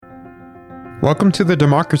Welcome to the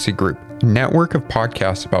Democracy Group, a network of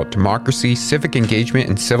podcasts about democracy, civic engagement,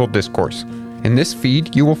 and civil discourse. In this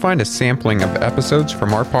feed, you will find a sampling of episodes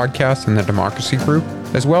from our podcast in the Democracy Group,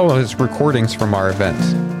 as well as recordings from our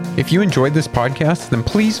events. If you enjoyed this podcast, then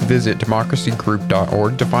please visit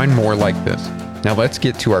democracygroup.org to find more like this. Now let's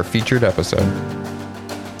get to our featured episode.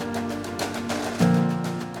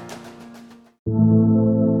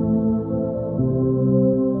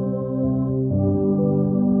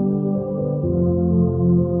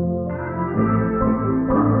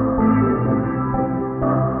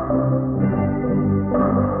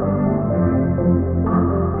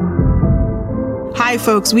 Hi,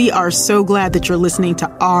 folks. We are so glad that you're listening to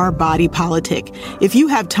Our Body Politic. If you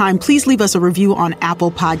have time, please leave us a review on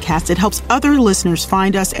Apple Podcasts. It helps other listeners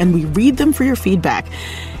find us, and we read them for your feedback.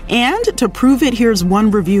 And to prove it, here's one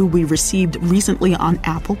review we received recently on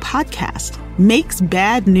Apple Podcast. Makes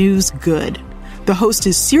bad news good. The host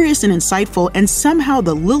is serious and insightful, and somehow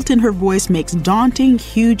the lilt in her voice makes daunting,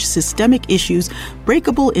 huge systemic issues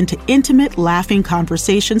breakable into intimate, laughing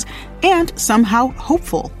conversations, and somehow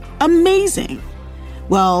hopeful. Amazing.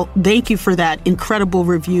 Well, thank you for that incredible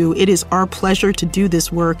review. It is our pleasure to do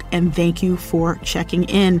this work, and thank you for checking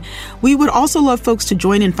in. We would also love folks to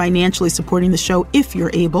join in financially supporting the show if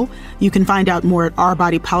you're able. You can find out more at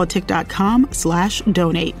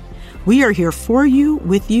ourbodypolitic.com/donate. We are here for you,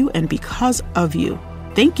 with you, and because of you.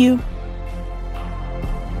 Thank you.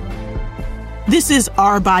 This is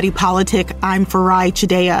Our Body Politic. I'm Farai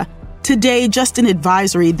Chideya. Today, just an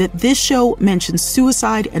advisory that this show mentions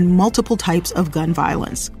suicide and multiple types of gun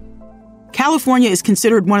violence. California is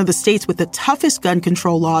considered one of the states with the toughest gun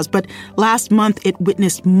control laws, but last month it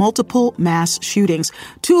witnessed multiple mass shootings,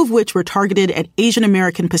 two of which were targeted at Asian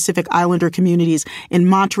American Pacific Islander communities in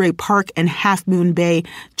Monterey Park and Half Moon Bay,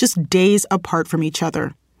 just days apart from each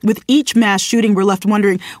other. With each mass shooting, we're left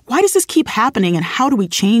wondering, why does this keep happening and how do we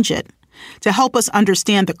change it? To help us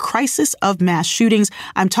understand the crisis of mass shootings,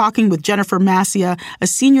 I'm talking with Jennifer Massia, a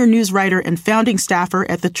senior news writer and founding staffer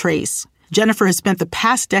at The Trace. Jennifer has spent the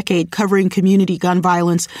past decade covering community gun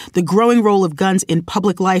violence, the growing role of guns in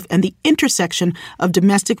public life, and the intersection of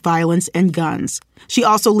domestic violence and guns. She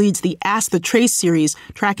also leads the Ask The Trace series,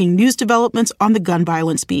 tracking news developments on the gun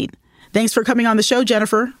violence beat. Thanks for coming on the show,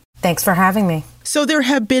 Jennifer. Thanks for having me. So there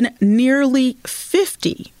have been nearly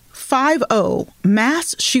 50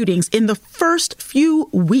 mass shootings in the first few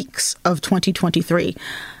weeks of 2023.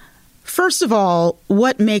 First of all,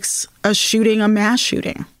 what makes a shooting a mass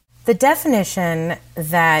shooting? The definition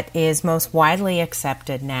that is most widely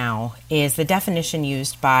accepted now is the definition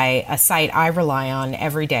used by a site I rely on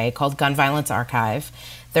every day called Gun Violence Archive.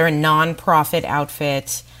 They're a nonprofit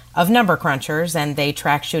outfit of number crunchers, and they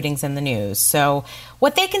track shootings in the news. So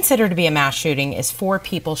what they consider to be a mass shooting is 4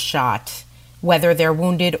 people shot, whether they're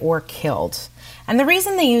wounded or killed. And the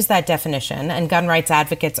reason they use that definition, and gun rights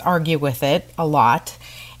advocates argue with it a lot,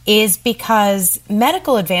 is because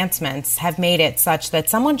medical advancements have made it such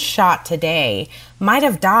that someone shot today might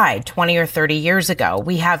have died 20 or 30 years ago.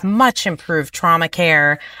 We have much improved trauma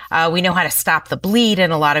care. We know how to stop the bleed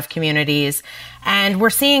in a lot of communities. And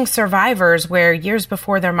we're seeing survivors where years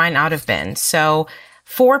before there might not have been. So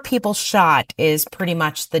 4 people shot is pretty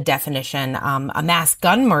much the definition. A mass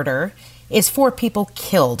gun murder is 4 people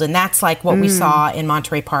killed, and that's like what we saw in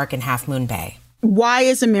Monterey Park and Half Moon Bay. Why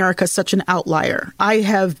is America such an outlier? I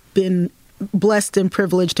have been blessed and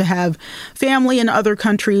privileged to have family in other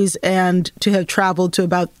countries and to have traveled to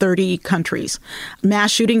about 30 countries.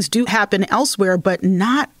 Mass shootings do happen elsewhere, but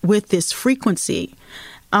not with this frequency.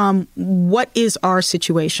 What is our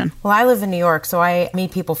situation? Well, I live in New York, so I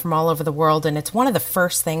meet people from all over the world, and it's one of the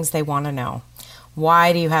first things they want to know.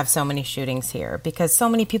 Why do you have so many shootings here? Because so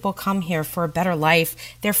many people come here for a better life.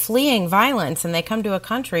 They're fleeing violence, and they come to a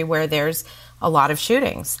country where there's a lot of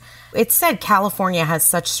shootings. It's said California has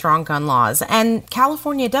such strong gun laws, and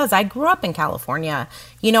California does. I grew up in California.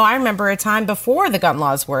 You know, I remember a time before the gun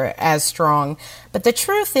laws were as strong. But the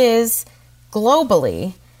truth is,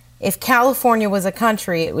 globally, if California was a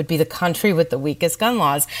country, it would be the country with the weakest gun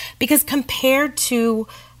laws. Because compared to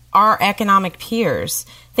our economic peers,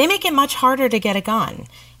 they make it much harder to get a gun.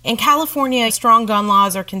 In California, strong gun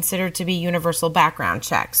laws are considered to be universal background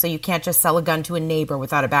checks. So you can't just sell a gun to a neighbor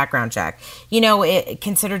without a background check. You know, it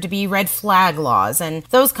considered to be red flag laws and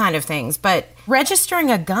those kind of things. But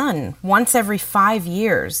registering a gun once every 5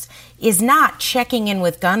 years is not checking in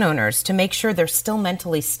with gun owners to make sure they're still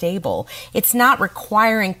mentally stable. It's not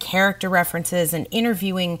requiring character references and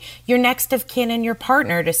interviewing your next of kin and your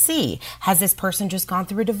partner to see, has this person just gone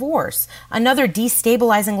through a divorce? Another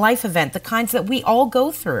destabilizing life event, the kinds that we all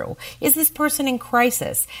go through. Is this person in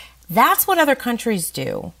crisis? That's what other countries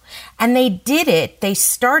do. And they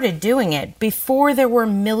started doing it before there were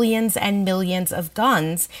millions and millions of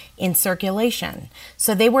guns in circulation.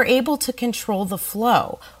 So they were able to control the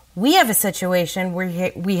flow. We have a situation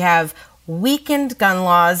where we have weakened gun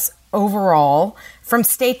laws overall. From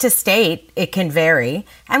state to state, it can vary.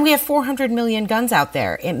 And we have 400 million guns out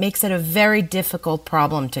there. It makes it a very difficult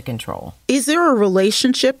problem to control. Is there a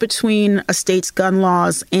relationship between a state's gun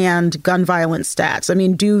laws and gun violence stats? I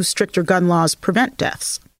mean, do stricter gun laws prevent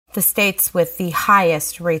deaths? The states with the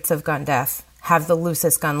highest rates of gun death have the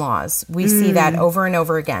loosest gun laws. We see that over and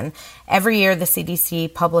over again. Every year, the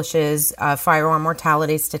CDC publishes firearm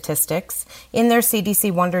mortality statistics in their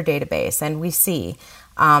CDC Wonder database, and we see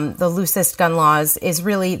the loosest gun laws is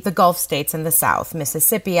really the Gulf states in the South: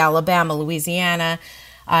 Mississippi, Alabama, Louisiana,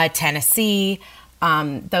 Tennessee.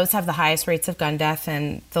 Those have the highest rates of gun death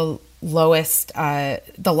and the lowest, the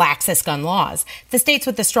laxest gun laws. The states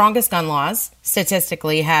with the strongest gun laws,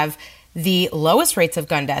 statistically, have the lowest rates of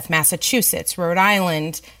gun death: Massachusetts, Rhode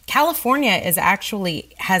Island. California has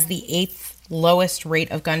the 8th lowest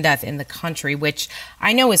rate of gun death in the country, which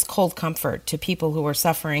I know is cold comfort to people who are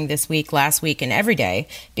suffering this week, last week, and every day,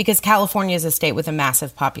 because California is a state with a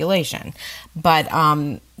massive population. But,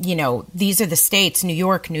 these are the states: New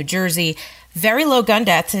York, New Jersey, very low gun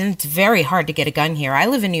deaths, and it's very hard to get a gun here. I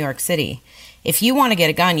live in New York City. If you want to get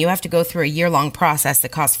a gun, you have to go through a year-long process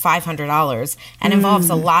that costs $500 and involves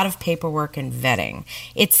a lot of paperwork and vetting.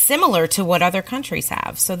 It's similar to what other countries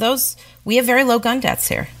have. So we have very low gun deaths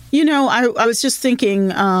here. I was just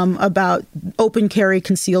thinking about open carry,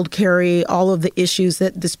 concealed carry, all of the issues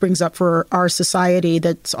that this brings up for our society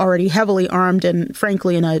that's already heavily armed and,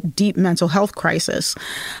 frankly, in a deep mental health crisis.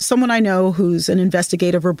 Someone I know who's an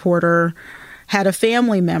investigative reporter had a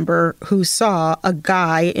family member who saw a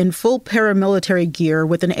guy in full paramilitary gear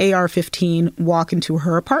with an AR-15 walk into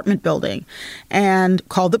her apartment building and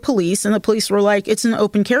called the police. And the police were like, "It's an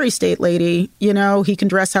open carry state, lady. He can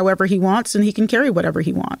dress however he wants and he can carry whatever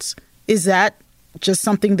he wants." Is that just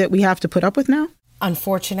something that we have to put up with now?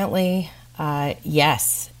 Unfortunately,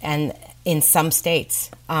 yes. And in some states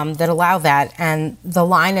that allow that. And the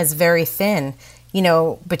line is very thin,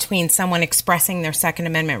 between someone expressing their Second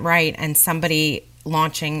Amendment right and somebody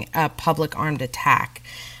launching a public armed attack.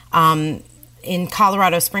 In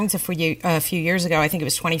Colorado Springs a few years ago, I think it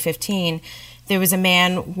was 2015, there was a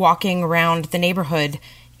man walking around the neighborhood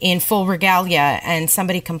in full regalia, and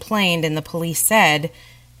somebody complained, and the police said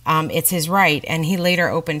it's his right, and he later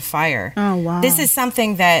opened fire. Oh, wow. This is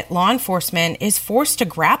something that law enforcement is forced to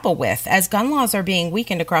grapple with as gun laws are being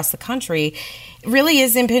weakened across the country. It really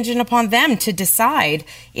is impingent upon them to decide,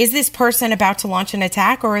 is this person about to launch an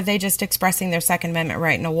attack, or are they just expressing their Second Amendment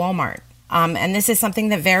right in a Walmart? And this is something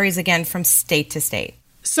that varies, again, from state to state.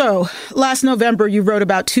 So last November, you wrote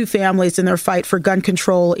about two families in their fight for gun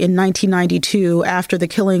control in 1992 after the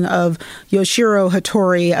killing of Yoshiro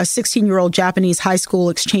Hattori, a 16-year-old Japanese high school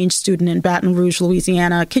exchange student in Baton Rouge,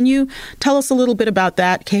 Louisiana. Can you tell us a little bit about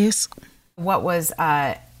that case? What was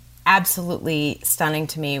absolutely stunning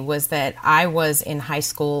to me was that I was in high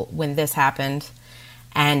school when this happened,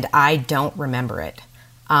 and I don't remember it.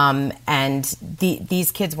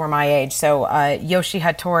 These kids were my age. So Yoshi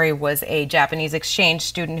Hattori was a Japanese exchange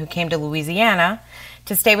student who came to Louisiana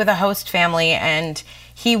to stay with a host family, and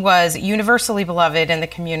he was universally beloved in the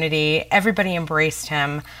community. Everybody embraced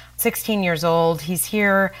him. 16 years old. He's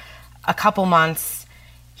here a couple months.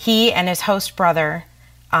 He and his host brother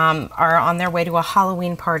are on their way to a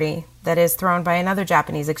Halloween party that is thrown by another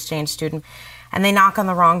Japanese exchange student. And they knock on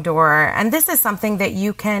the wrong door. And this is something that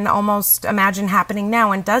you can almost imagine happening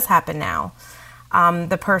now and does happen now.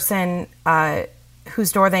 The person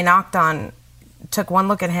whose door they knocked on took one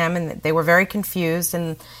look at him and they were very confused.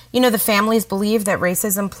 And, the families believed that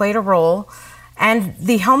racism played a role. And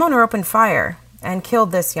the homeowner opened fire and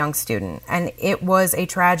killed this young student. And it was a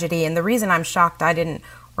tragedy. And the reason I'm shocked I didn't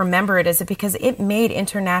remember it is because it made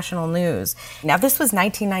international news. Now, this was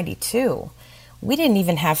 1992. We didn't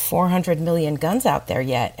even have 400 million guns out there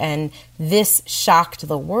yet, and this shocked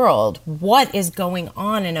the world. What is going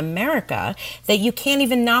on in America that you can't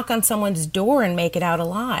even knock on someone's door and make it out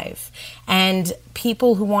alive? And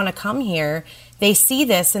people who want to come here, they see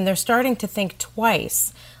this and they're starting to think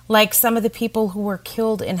twice. Like some of the people who were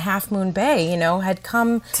killed in Half Moon Bay, had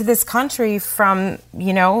come to this country from,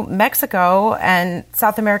 Mexico and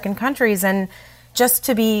South American countries, and just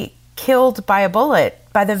to be killed by a bullet,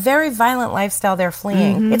 by the very violent lifestyle they're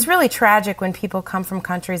fleeing. Mm-hmm. It's really tragic when people come from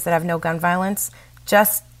countries that have no gun violence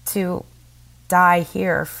just to die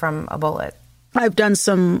here from a bullet. I've done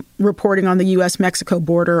some reporting on the U.S.-Mexico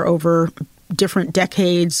border over different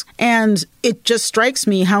decades. And it just strikes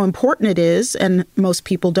me how important it is, and most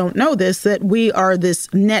people don't know this, that we are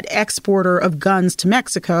this net exporter of guns to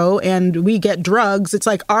Mexico, and we get drugs. It's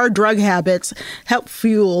like our drug habits help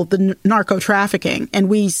fuel the narco trafficking, and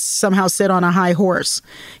we somehow sit on a high horse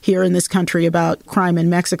here in this country about crime in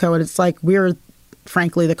Mexico, and it's like we're,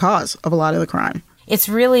 frankly, the cause of a lot of the crime. It's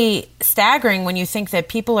really staggering when you think that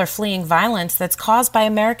people are fleeing violence that's caused by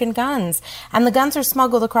American guns. And the guns are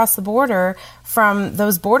smuggled across the border from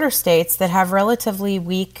those border states that have relatively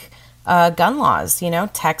weak gun laws,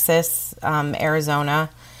 Texas, Arizona.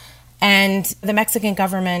 And the Mexican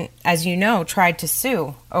government, as you know, tried to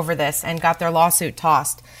sue over this and got their lawsuit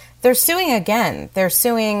tossed. They're suing again. They're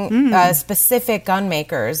suing specific gun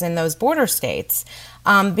makers in those border states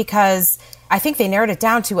because I think they narrowed it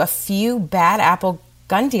down to a few bad apple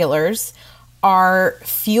gun dealers are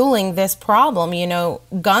fueling this problem.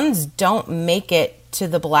 Guns don't make it to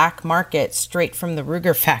the black market straight from the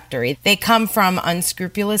Ruger factory. They come from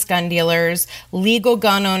unscrupulous gun dealers, legal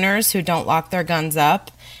gun owners who don't lock their guns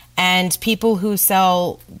up, and people who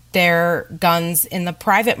sell their guns in the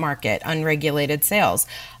private market, unregulated sales.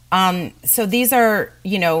 So these are,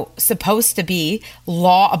 supposed to be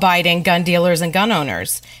law-abiding gun dealers and gun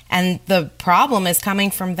owners. And the problem is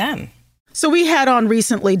coming from them. So we had on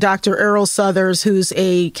recently Dr. Errol Southers, who's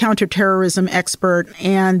a counterterrorism expert,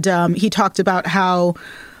 and he talked about how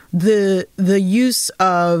the use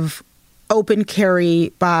of open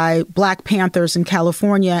carry by Black Panthers in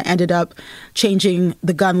California ended up changing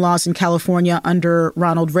the gun laws in California under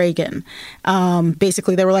Ronald Reagan.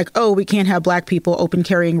 Basically, they were like, oh, we can't have Black people open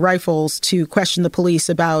carrying rifles to question the police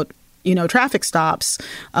about, traffic stops,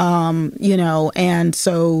 and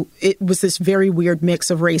so it was this very weird mix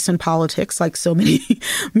of race and politics, like so many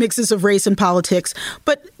mixes of race and politics.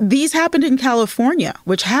 But these happened in California,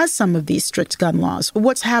 which has some of these strict gun laws.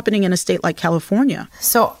 What's happening in a state like California?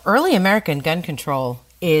 So early American gun control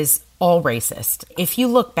is all racist. If you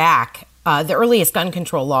look back, the earliest gun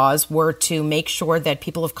control laws were to make sure that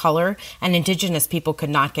people of color and indigenous people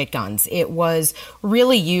could not get guns. It was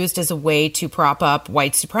really used as a way to prop up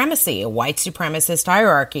white supremacy, a white supremacist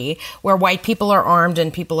hierarchy where white people are armed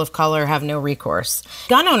and people of color have no recourse.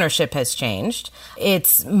 Gun ownership has changed.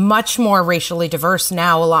 It's much more racially diverse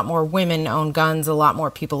now. A lot more women own guns, a lot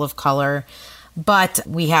more people of color. But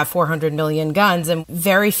we have 400 million guns and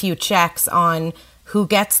very few checks on who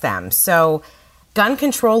gets them. So gun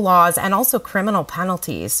control laws and also criminal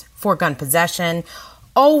penalties for gun possession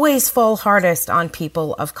always fall hardest on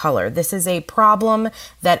people of color. This is a problem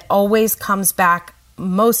that always comes back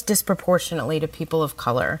most disproportionately to people of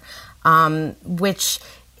color, which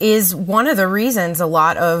is one of the reasons a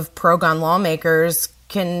lot of pro-gun lawmakers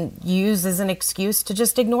can use as an excuse to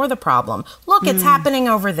just ignore the problem. Look, it's happening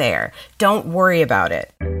over there. Don't worry about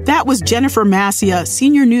it. That was Jennifer Massia,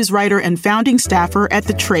 senior news writer and founding staffer at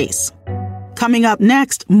The Trace. Coming up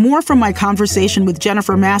next, more from my conversation with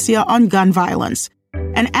Jennifer Massia on gun violence.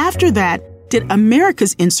 And after that, did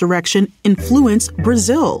America's insurrection influence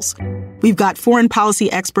Brazil's? We've got foreign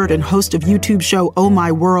policy expert and host of YouTube show Oh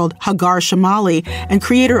My World, Hagar Shamali, and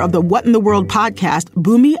creator of the What in the World podcast,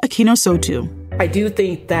 Bumi Akinosotu. I do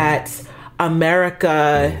think that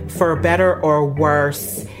America, for better or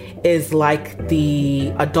worse, is like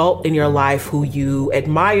the adult in your life who you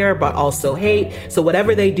admire but also hate. So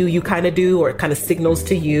whatever they do, you kind of do, or it kind of signals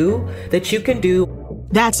to you that you can do.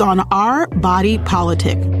 That's on Our Body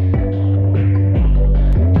Politic.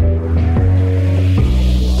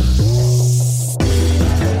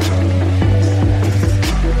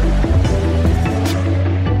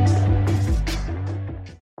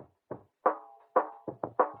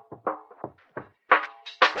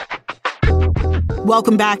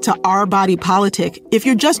 Welcome back to Our Body Politic. If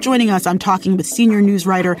you're just joining us, I'm talking with senior news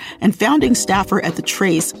writer and founding staffer at The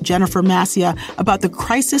Trace, Jennifer Massia, about the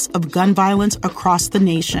crisis of gun violence across the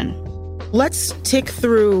nation. Let's tick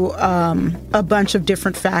through a bunch of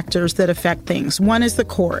different factors that affect things. One is the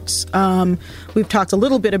courts. We've talked a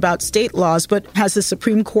little bit about state laws, but has the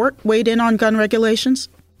Supreme Court weighed in on gun regulations?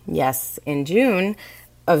 Yes. In June,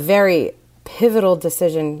 a very pivotal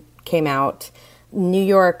decision came out. New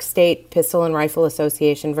York State Pistol and Rifle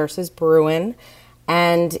Association versus Bruin,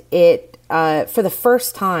 and it, for the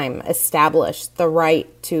first time, established the right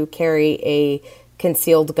to carry a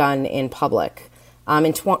concealed gun in public.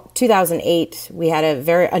 In 2008, we had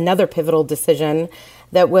another pivotal decision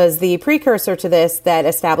that was the precursor to this that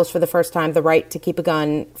established for the first time the right to keep a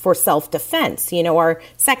gun for self-defense. Our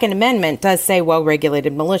Second Amendment does say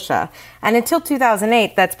well-regulated militia. And until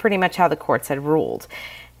 2008, that's pretty much how the courts had ruled.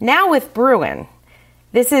 Now with Bruin,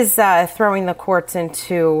 this is throwing the courts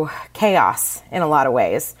into chaos in a lot of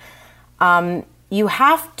ways. You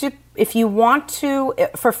have to, if you want to,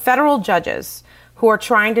 for federal judges who are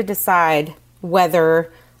trying to decide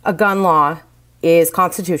whether a gun law is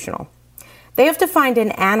constitutional, they have to find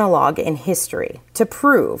an analog in history to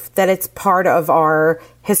prove that it's part of our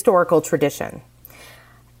historical tradition.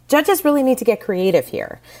 Judges really need to get creative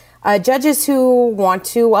here. Judges who want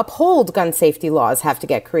to uphold gun safety laws have to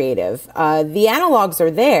get creative. The analogs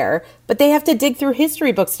are there, but they have to dig through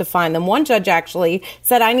history books to find them. One judge actually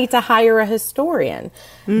said, I need to hire a historian.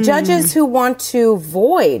 Judges who want to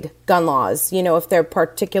void gun laws, you know, if they're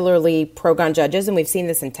particularly pro-gun judges, and we've seen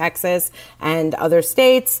this in Texas and other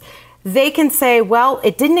states, they can say, well,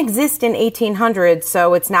 it didn't exist in 1800,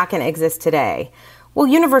 so it's not going to exist today. Well,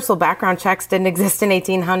 universal background checks didn't exist in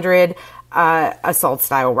 1800.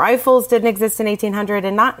 Assault-style rifles didn't exist in 1800.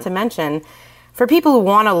 And not to mention, for people who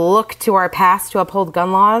want to look to our past to uphold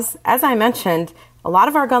gun laws, as I mentioned, a lot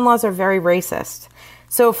of our gun laws are very racist.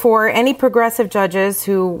 So for any progressive judges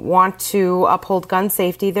who want to uphold gun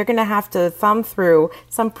safety, they're going to have to thumb through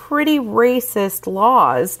some pretty racist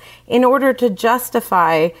laws in order to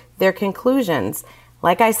justify their conclusions.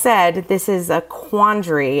 Like I said, this is a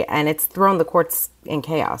quandary, and it's thrown the courts in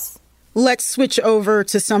chaos. Let's switch over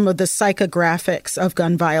to some of the psychographics of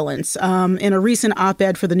gun violence. In a recent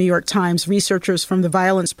op-ed for the New York Times, researchers from the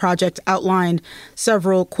Violence Project outlined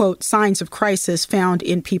several, quote, signs of crisis found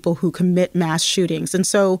in people who commit mass shootings. And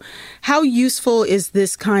so how useful is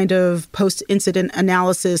this kind of post-incident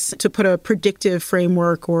analysis to put a predictive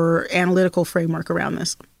framework or analytical framework around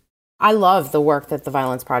this? I love the work that the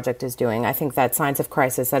Violence Project is doing. I think that Signs of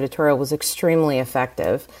Crisis editorial was extremely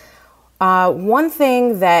effective. One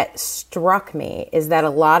thing that struck me is that a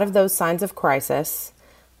lot of those signs of crisis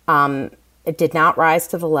it did not rise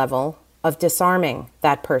to the level of disarming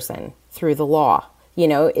that person through the law. You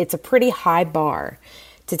know, it's a pretty high bar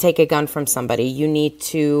to take a gun from somebody. You need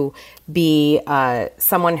to be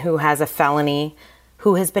someone who has a felony,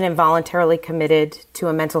 who has been involuntarily committed to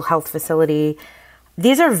a mental health facility.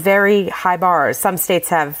 These are very high bars. Some states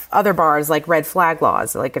have other bars like red flag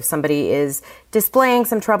laws. Like if somebody is displaying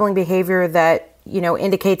some troubling behavior that, you know,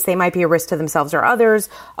 indicates they might be a risk to themselves or others,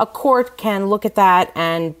 a court can look at that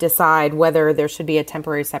and decide whether there should be a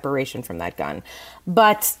temporary separation from that gun.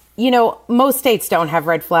 But, you know, most states don't have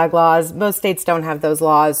red flag laws. Most states don't have those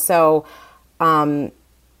laws. So,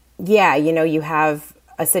 yeah, you know, you have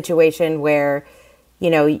a situation where, you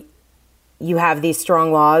know, you have these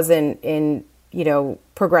strong laws in you know,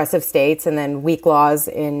 progressive states and then weak laws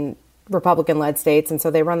in Republican-led states. And so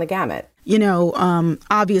they run the gamut. You know,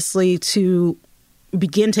 obviously to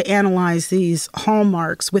begin to analyze these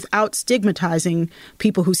hallmarks without stigmatizing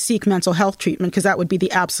people who seek mental health treatment, because that would be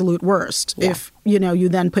the absolute worst if, you know, you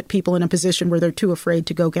then put people in a position where they're too afraid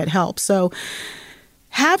to go get help. So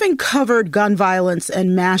having covered gun violence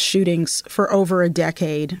and mass shootings for over a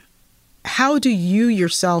decade, how do you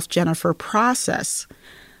yourself, Jennifer, process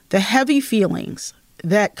the heavy feelings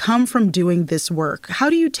that come from doing this work? How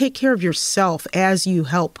do you take care of yourself as you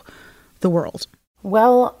help the world?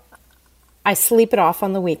 Well, I sleep it off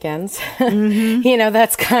on the weekends. You know,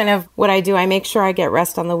 that's kind of what I do. I make sure I get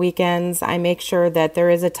rest on the weekends. I make sure that there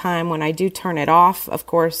is a time when I do turn it off. Of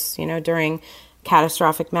course, you know, during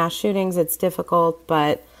catastrophic mass shootings, it's difficult.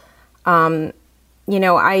 But, you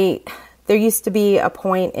know, there used to be a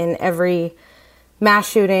point in every mass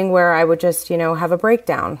shooting where I would just, you know, have a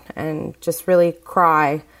breakdown and just really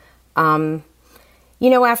cry. You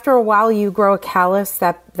know, after a while you grow a callus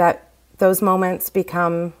that those moments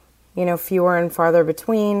become, you know, fewer and farther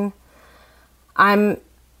between. I'm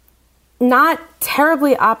not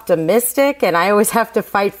terribly optimistic, and I always have to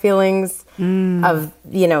fight feelings of,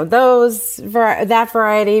 you know, that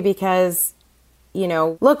variety because, you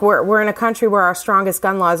know, look, we're in a country where our strongest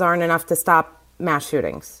gun laws aren't enough to stop mass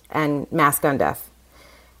shootings and mass gun death.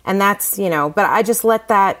 And that's, you know, but I just let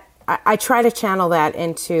that, I try to channel that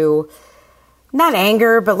into not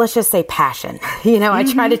anger, but let's just say passion. You know,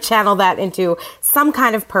 I try to channel that into some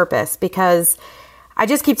kind of purpose because I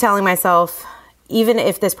just keep telling myself, even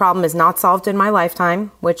if this problem is not solved in my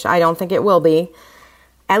lifetime, which I don't think it will be,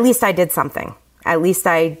 at least I did something. At least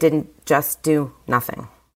I didn't just do nothing.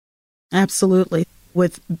 Absolutely.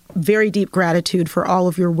 With very deep gratitude for all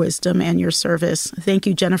of your wisdom and your service. Thank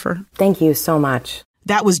you, Jennifer. Thank you so much.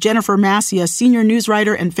 That was Jennifer Massia, senior news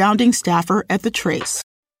writer and founding staffer at The Trace.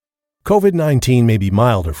 COVID-19 may be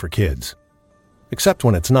milder for kids, except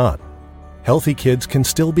when it's not. Healthy kids can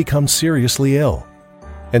still become seriously ill,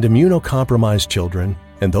 and immunocompromised children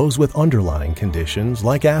and those with underlying conditions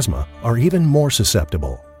like asthma are even more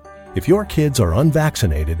susceptible. If your kids are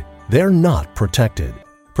unvaccinated, they're not protected.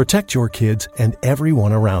 Protect your kids and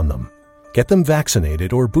everyone around them. Get them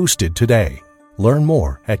vaccinated or boosted today. Learn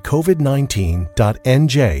more at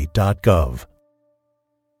covid19.nj.gov.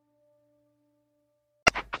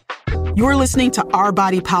 You're listening to Our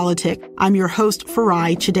Body Politic. I'm your host,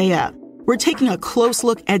 Farai Chidea. We're taking a close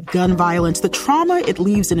look at gun violence, the trauma it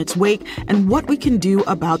leaves in its wake, and what we can do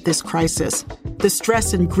about this crisis. The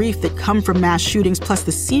stress and grief that come from mass shootings, plus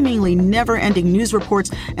the seemingly never-ending news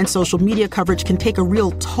reports and social media coverage can take a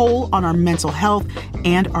real toll on our mental health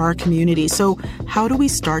and our community. So how do we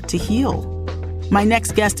start to heal? My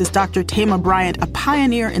next guest is Dr. Thema Bryant, a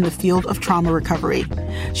pioneer in the field of trauma recovery.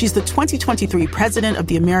 She's the 2023 president of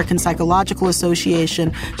the American Psychological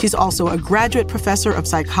Association. She's also a graduate professor of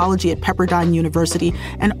psychology at Pepperdine University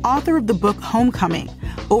and author of the book Homecoming: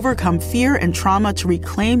 Overcome Fear and Trauma to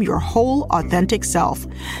Reclaim Your Whole Authentic Self.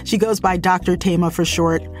 She goes by Dr. Thema for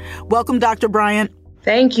short. Welcome, Dr. Bryant.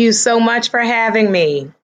 Thank you so much for having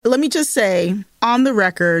me. Let me just say, on the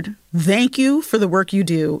record, thank you for the work you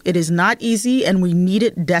do. It is not easy, and we need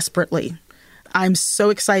it desperately. I'm so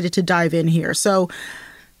excited to dive in here. So,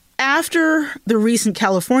 after the recent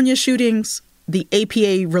California shootings, the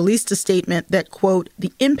APA released a statement that, quote,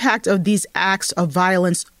 the impact of these acts of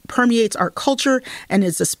violence permeates our culture and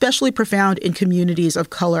is especially profound in communities of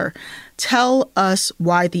color. Tell us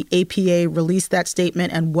why the APA released that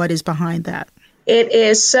statement and what is behind that. It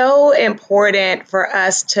is so important for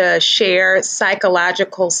us to share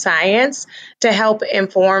psychological science to help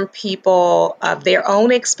inform people of their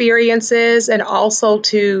own experiences and also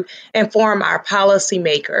to inform our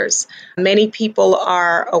policymakers. Many people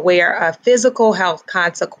are aware of physical health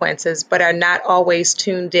consequences, but are not always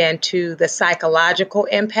tuned in to the psychological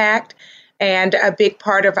impact. And a big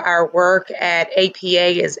part of our work at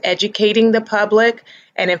APA is educating the public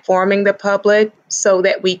and informing the public so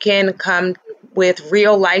that we can come with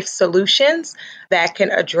real life solutions that can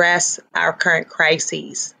address our current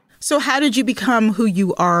crises. So how did you become who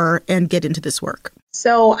you are and get into this work?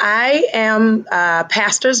 So I am a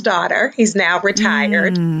pastor's daughter. He's now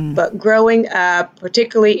retired. But growing up,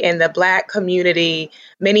 particularly in the Black community,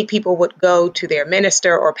 many people would go to their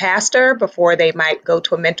minister or pastor before they might go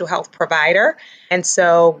to a mental health provider. And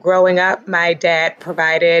so growing up, my dad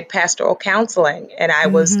provided pastoral counseling, and I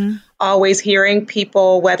was always hearing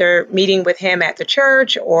people, whether meeting with him at the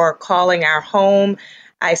church or calling our home.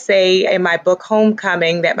 I say in my book,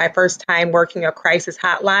 Homecoming, that my first time working a crisis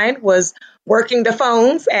hotline was working the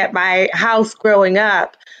phones at my house growing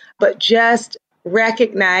up, but just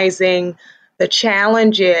recognizing the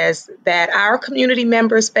challenges that our community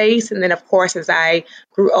members face. And then, of course, as I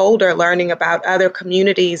grew older, learning about other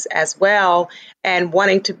communities as well and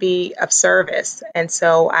wanting to be of service. And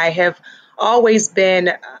so I have always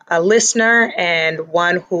been a listener and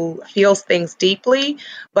one who feels things deeply,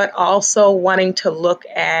 but also wanting to look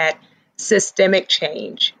at systemic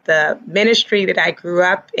change. The ministry that I grew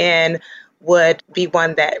up in would be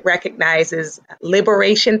one that recognizes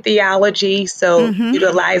liberation theology, so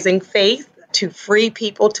utilizing faith to free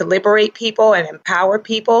people, to liberate people and empower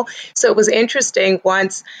people. So it was interesting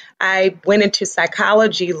once I went into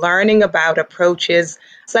psychology, learning about approaches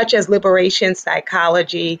such as liberation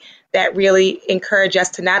psychology that really encourage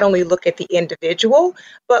us to not only look at the individual,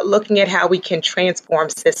 but looking at how we can transform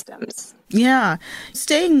systems. Yeah.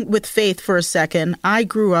 Staying with faith for a second, I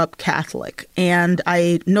grew up Catholic, and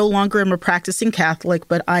I no longer am a practicing Catholic,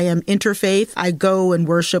 but I am interfaith. I go and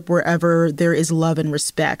worship wherever there is love and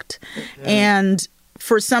respect. And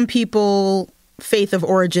for some people, faith of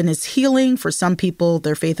origin is healing. For some people,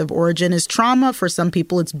 their faith of origin is trauma. For some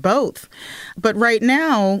people, it's both. But right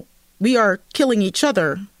now, we are killing each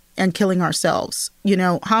other and killing ourselves. You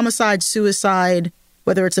know, homicide, suicide,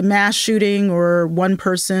 whether it's a mass shooting or one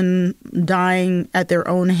person dying at their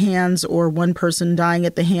own hands or one person dying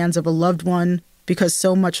at the hands of a loved one, because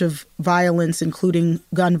so much of violence, including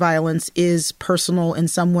gun violence, is personal in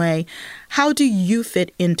some way. How do you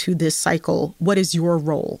fit into this cycle? What is your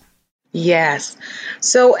role? Yes.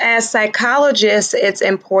 So as psychologists, it's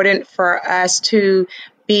important for us to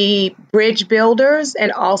be bridge builders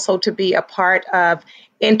and also to be a part of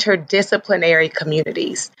interdisciplinary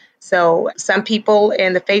communities. So some people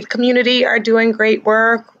in the faith community are doing great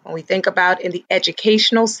work. When we think about in the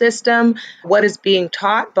educational system, what is being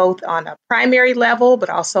taught both on a primary level,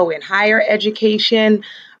 but also in higher education,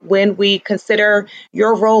 when we consider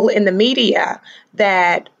your role in the media,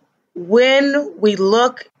 that when we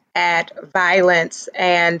look at violence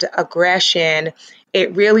and aggression,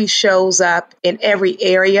 it really shows up in every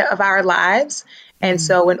area of our lives. And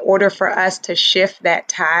so in order for us to shift that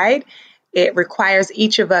tide, it requires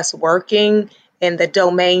each of us working in the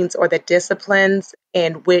domains or the disciplines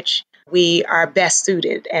in which we are best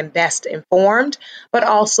suited and best informed, but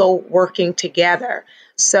also working together.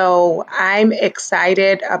 So I'm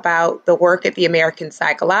excited about the work at the American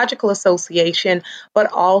Psychological Association,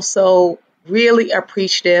 but also really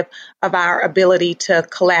appreciative of our ability to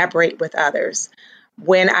collaborate with others.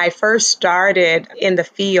 When I first started in the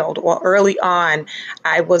field, or early on,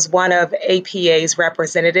 I was one of APA's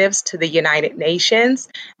representatives to the United Nations.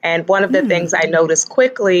 And one of the things I noticed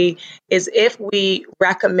quickly is if we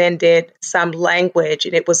recommended some language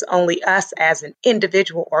and it was only us as an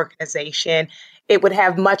individual organization, it would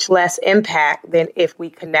have much less impact than if we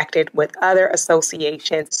connected with other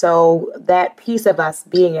associations. So that piece of us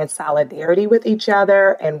being in solidarity with each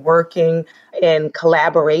other and working in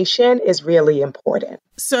collaboration is really important.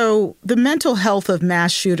 So the mental health of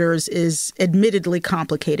mass shooters is admittedly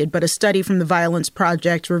complicated, but a study from the Violence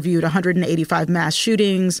Project reviewed 185 mass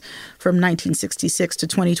shootings from 1966 to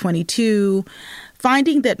 2022,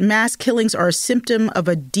 finding that mass killings are a symptom of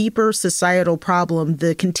a deeper societal problem,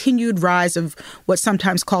 the continued rise of what's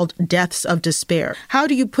sometimes called deaths of despair. How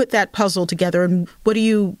do you put that puzzle together, and what do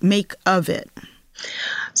you make of it?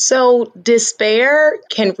 So despair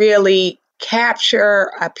can really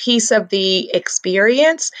capture a piece of the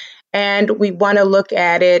experience, and we want to look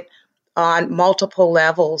at it on multiple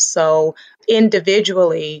levels. So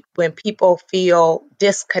individually, when people feel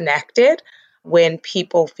disconnected, when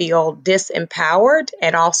people feel disempowered,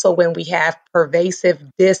 and also when we have pervasive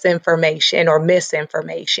disinformation or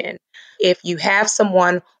misinformation. If you have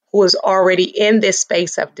someone who is already in this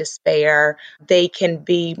space of despair, they can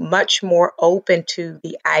be much more open to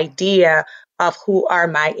the idea of who are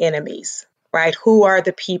my enemies, right? Who are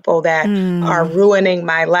the people that are ruining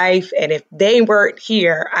my life? And if they weren't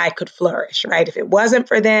here, I could flourish, right? If it wasn't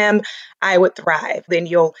for them, I would thrive. Then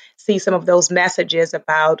you'll see some of those messages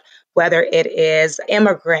about whether it is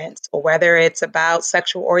immigrants or whether it's about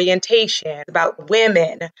sexual orientation, about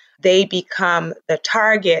women. They become the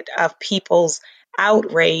target of people's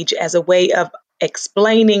outrage as a way of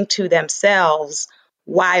explaining to themselves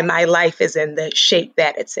why my life is in the shape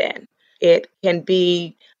that it's in. It can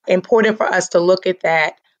be important for us to look at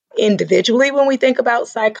that individually when we think about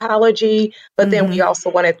psychology, but then we also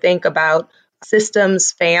want to think about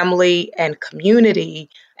systems, family, and community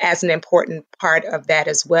as an important part of that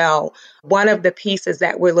as well. One of the pieces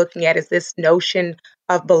that we're looking at is this notion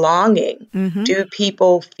of belonging. Do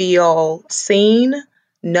people feel seen,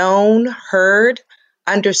 known, heard,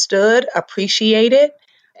 understood, appreciated?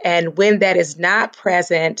 And when that is not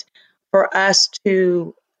present, for us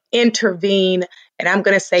to intervene, and I'm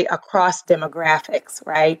going to say across demographics,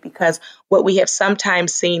 right? Because what we have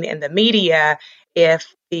sometimes seen in the media,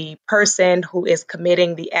 if the person who is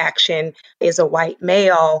committing the action is a white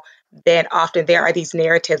male, then often there are these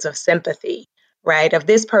narratives of sympathy, right? Of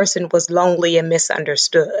this person was lonely and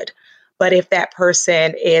misunderstood. But if that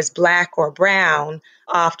person is Black or brown,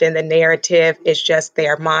 often the narrative is just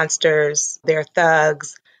they're monsters, they're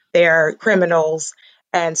thugs, they're criminals.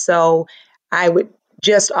 And so I would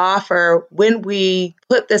just offer, when we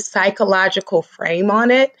put the psychological frame on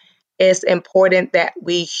it, it's important that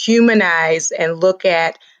we humanize and look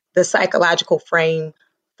at the psychological frame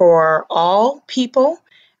for all people,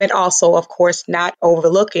 and also, of course, not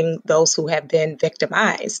overlooking those who have been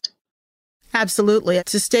victimized. Absolutely.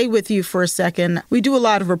 To stay with you for a second, we do a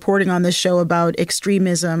lot of reporting on this show about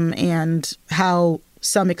extremism and how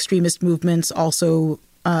some extremist movements also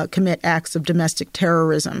commit acts of domestic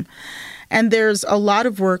terrorism. And there's a lot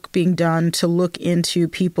of work being done to look into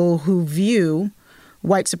people who view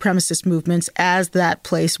white supremacist movements as that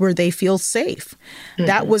place where they feel safe.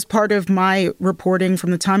 That was part of my reporting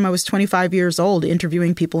from the time I was 25 years old,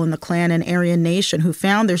 interviewing people in the Klan and Aryan Nation who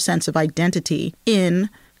found their sense of identity in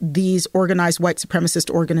these organized white supremacist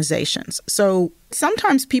organizations. So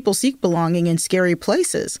sometimes people seek belonging in scary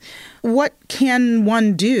places. What can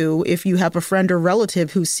one do if you have a friend or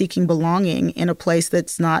relative who's seeking belonging in a place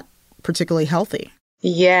that's not particularly healthy?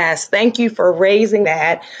 Yes, thank you for raising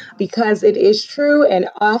that, because it is true. And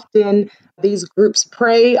often these groups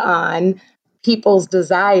prey on people's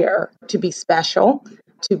desire to be special,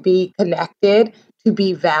 to be connected, to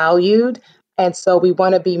be valued. And so we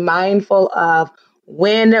want to be mindful of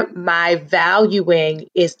when my valuing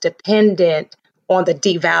is dependent on the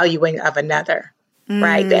devaluing of another,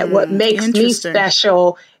 right? That what makes me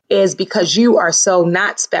special is because you are so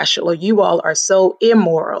not special, or you all are so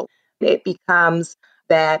immoral. It becomes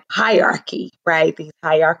that hierarchy, right? These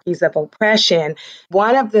hierarchies of oppression.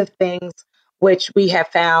 One of the things which we have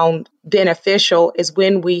found beneficial is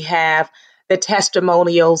when we have the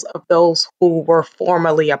testimonials of those who were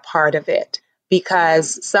formerly a part of it.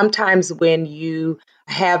 Because sometimes when you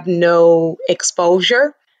have no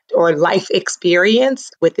exposure or life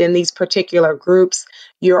experience within these particular groups,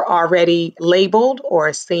 you're already labeled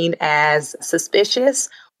or seen as suspicious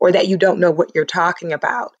or that you don't know what you're talking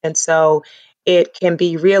about. And so it can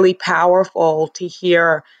be really powerful to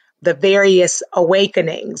hear the various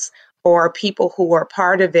awakenings for people who were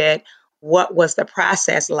part of it. What was the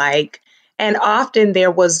process like? And often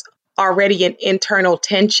there was already an internal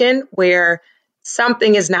tension where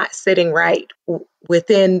something is not sitting right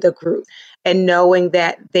within the group. And knowing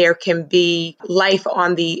that there can be life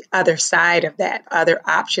on the other side of that, other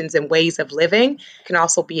options and ways of living, can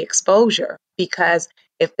also be exposure. Because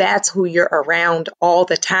if that's who you're around all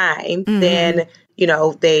the time, then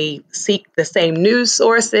they seek the same news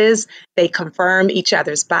sources, they confirm each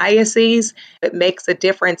other's biases. It makes a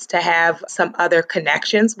difference to have some other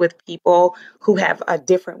connections with people who have a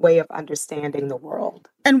different way of understanding the world.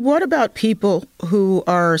 And what about people who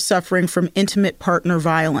are suffering from intimate partner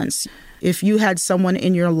violence? If you had someone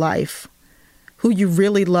in your life who you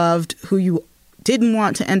really loved, who you didn't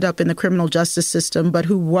want to end up in the criminal justice system, but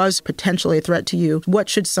who was potentially a threat to you, what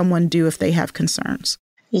should someone do if they have concerns?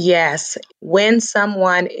 Yes. When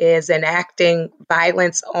someone is enacting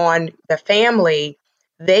violence on the family,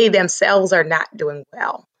 they themselves are not doing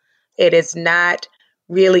well. It is not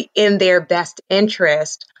really in their best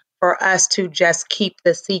interest for us to just keep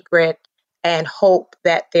the secret and hope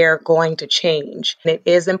that they're going to change. And it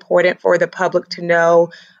is important for the public to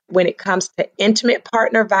know when it comes to intimate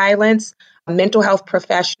partner violence, mental health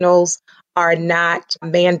professionals are not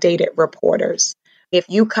mandated reporters. If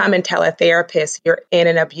you come and tell a therapist you're in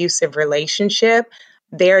an abusive relationship,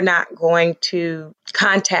 they're not going to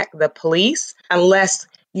contact the police unless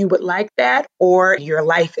you would like that or your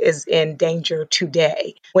life is in danger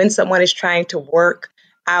today. When someone is trying to work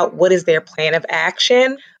out what is their plan of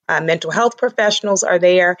action, mental health professionals are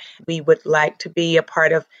there. We would like to be a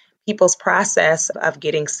part of people's process of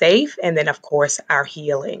getting safe and then, of course, our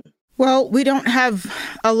healing. Well, we don't have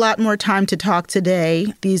a lot more time to talk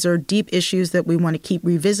today. These are deep issues that we want to keep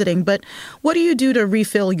revisiting. But what do you do to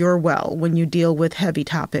refill your well when you deal with heavy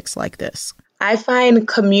topics like this? I find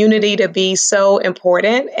community to be so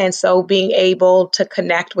important. And so being able to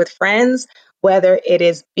connect with friends, whether it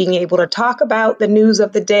is being able to talk about the news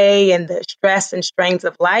of the day and the stress and strains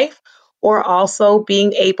of life, or also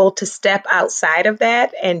being able to step outside of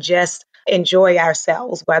that and just enjoy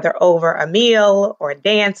ourselves, whether over a meal or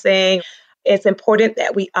dancing. It's important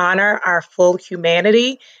that we honor our full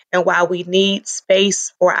humanity. And while we need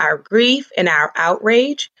space for our grief and our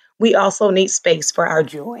outrage, we also need space for our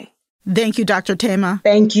joy. Thank you, Dr. Thema.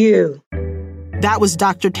 Thank you. That was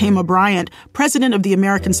Dr. Thema Bryant, president of the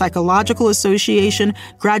American Psychological Association,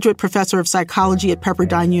 graduate professor of psychology at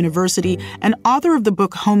Pepperdine University, and author of the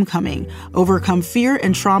book Homecoming: Overcome Fear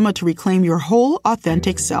and Trauma to Reclaim Your Whole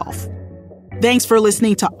Authentic Self. Thanks for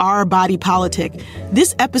listening to Our Body Politic.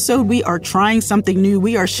 This episode, we are trying something new.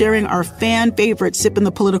 We are sharing our fan favorite Sippin'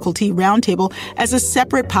 the Political Tea Roundtable as a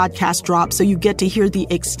separate podcast drop so you get to hear the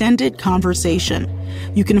extended conversation.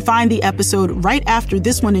 You can find the episode right after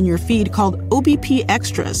this one in your feed called OBP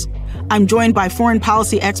Extras. I'm joined by foreign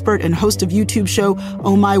policy expert and host of YouTube show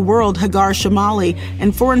Oh My World, Hagar Shamali,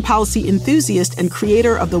 and foreign policy enthusiast and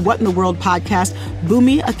creator of the What in the World podcast,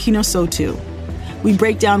 Bumi Akinosotu. We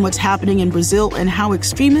break down what's happening in Brazil and how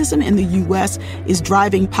extremism in the U.S. is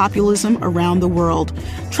driving populism around the world.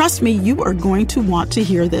 Trust me, you are going to want to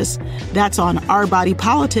hear this. That's on Our Body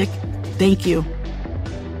Politic. Thank you.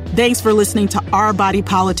 Thanks for listening to Our Body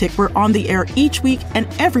Politic. We're on the air each week and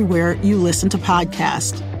everywhere you listen to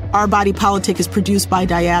podcasts. Our Body Politic is produced by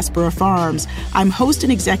Diaspora Farms. I'm host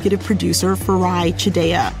and executive producer Farai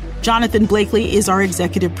Chidea. Jonathan Blakely is our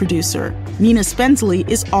executive producer. Nina Spensley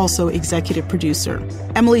is also executive producer.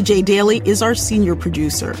 Emily J. Daly is our senior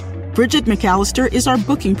producer. Bridget McAllister is our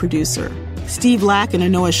booking producer. Steve Lack and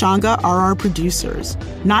Anoa Shanga are our producers.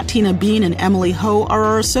 Not Tina Bean and Emily Ho are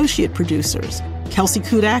our associate producers. Kelsey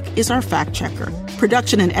Kudak is our fact checker.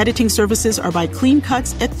 Production and editing services are by Clean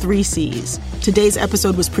Cuts at 3Cs. Today's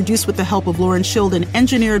episode was produced with the help of Lauren Schild and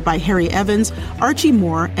engineered by Harry Evans, Archie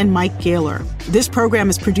Moore, and Mike Gaylor. This program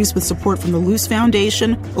is produced with support from the Luce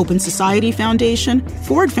Foundation, Open Society Foundation,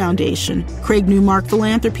 Ford Foundation, Craig Newmark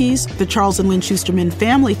Philanthropies, the Charles and Lynn Schusterman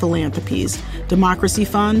Family Philanthropies, Democracy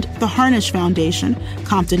Fund, the Harnish Foundation,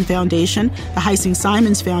 Compton Foundation, the Heising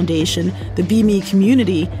Simons Foundation, the Be Me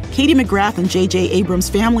Community, Katie McGrath and J.J. Abrams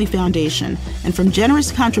Family Foundation, and from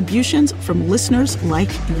generous contributions from listeners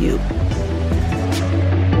like you.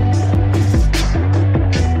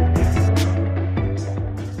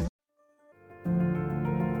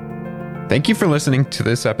 Thank you for listening to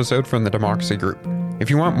this episode from the Democracy Group. If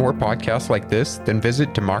you want more podcasts like this, then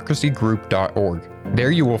visit democracygroup.org.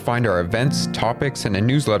 There you will find our events, topics, and a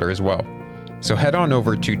newsletter as well. So head on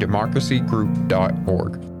over to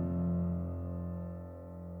democracygroup.org.